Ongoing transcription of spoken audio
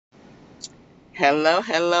Hello,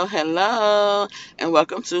 hello, hello, and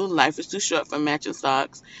welcome to Life is Too Short for Matching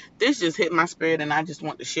Socks. This just hit my spirit, and I just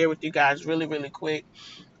want to share with you guys really, really quick.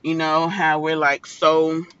 You know how we're like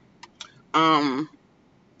so, um,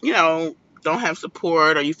 you know, don't have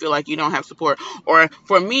support, or you feel like you don't have support. Or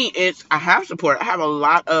for me, it's I have support. I have a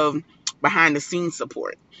lot of behind the scenes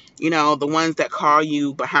support. The ones that call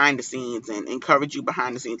you behind the scenes and encourage you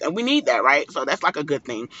behind the scenes. And we need that, right? So that's like a good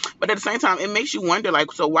thing. But at the same time, it makes you wonder,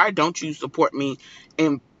 like, so why don't you support me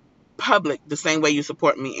in public the same way you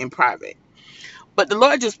support me in private? But the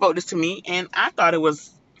Lord just spoke this to me, and I thought it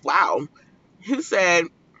was wow. He said,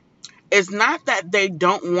 it's not that they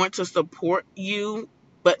don't want to support you,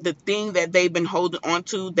 but the thing that they've been holding on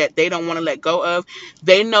to that they don't want to let go of,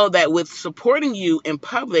 they know that with supporting you in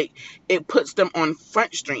public, it puts them on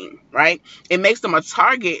front stream, right? It makes them a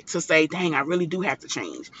target to say, dang, I really do have to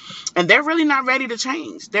change. And they're really not ready to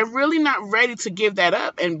change. They're really not ready to give that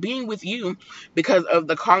up and being with you because of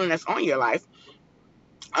the calling that's on your life.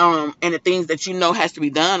 And the things that has to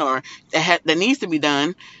be done, or that needs to be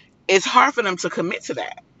done, it's hard for them to commit to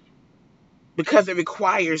that because it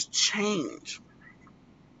requires change.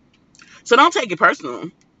 So don't take it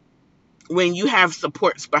personal when you have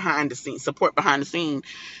support behind the scene.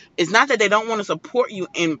 It's not that they don't want to support you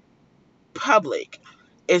in public.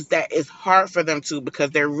 It's that it's hard for them to,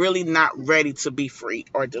 because they're really not ready to be free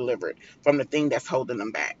or delivered from the thing that's holding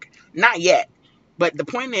them back. Not yet. But the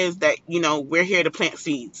point is that, we're here to plant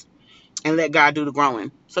seeds and let God do the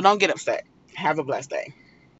growing. So don't get upset. Have a blessed day.